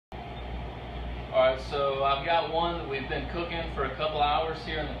Alright, so I've got one that we've been cooking for a couple hours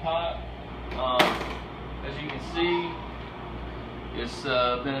here in the pot. As you can see, it's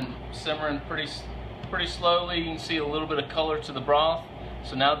been simmering pretty slowly. You can see a little bit of color to the broth.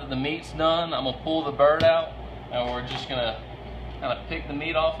 So now that the meat's done, I'm going to pull the bird out and we're just going to kind of pick the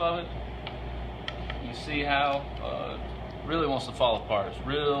meat off of it. You see how it really wants to fall apart. It's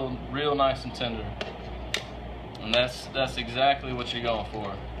real nice and tender. And that's exactly what you're going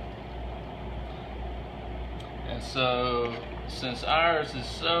for. And so, since ours is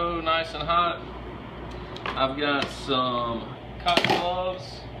so nice and hot, I've got some cotton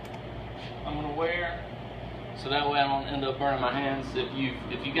gloves I'm gonna wear, so that way I don't end up burning my hands.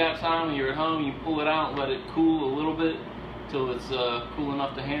 If you got time and you're at home, you pull it out and let it cool a little bit till it's cool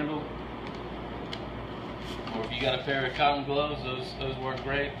enough to handle. Or if you got a pair of cotton gloves, those work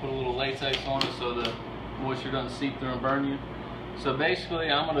great. Put a little latex on it so the moisture doesn't seep through and burn you. So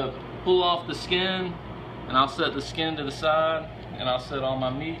basically, I'm gonna pull off the skin, and I'll set the skin to the side, and I'll set all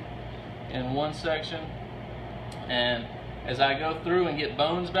my meat in one section. And as I go through and get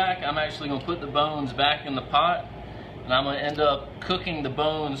bones back, I'm actually gonna put the bones back in the pot, and I'm gonna end up cooking the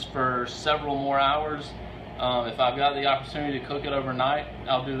bones for several more hours. If I've got the opportunity to cook it overnight,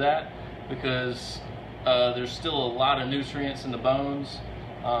 I'll do that, because there's still a lot of nutrients in the bones.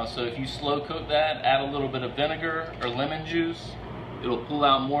 So if you slow cook that, add a little bit of vinegar or lemon juice, it'll pull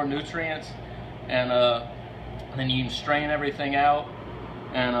out more nutrients, and then you can strain everything out,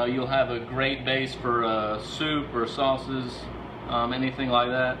 and you'll have a great base for soup or sauces, anything like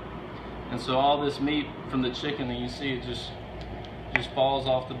that. And so all this meat from the chicken that you see, it just falls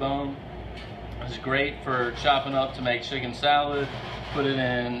off the bone. It's great for chopping up to make chicken salad, put it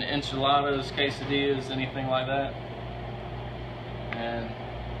in enchiladas, quesadillas, anything like that. And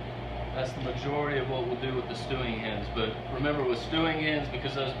that's the majority of what we'll do with the stewing hens. But remember, with stewing hens,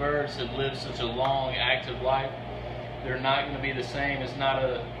 because those birds have lived such a long, active life, they're not going to be the same. It's not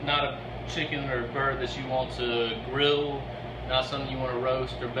a chicken or bird that you want to grill, not something you want to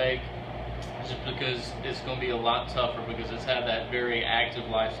roast or bake, just because it's going to be a lot tougher, because it's had that very active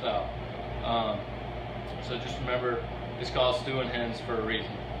lifestyle. So just remember, it's called stewing hens for a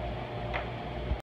reason.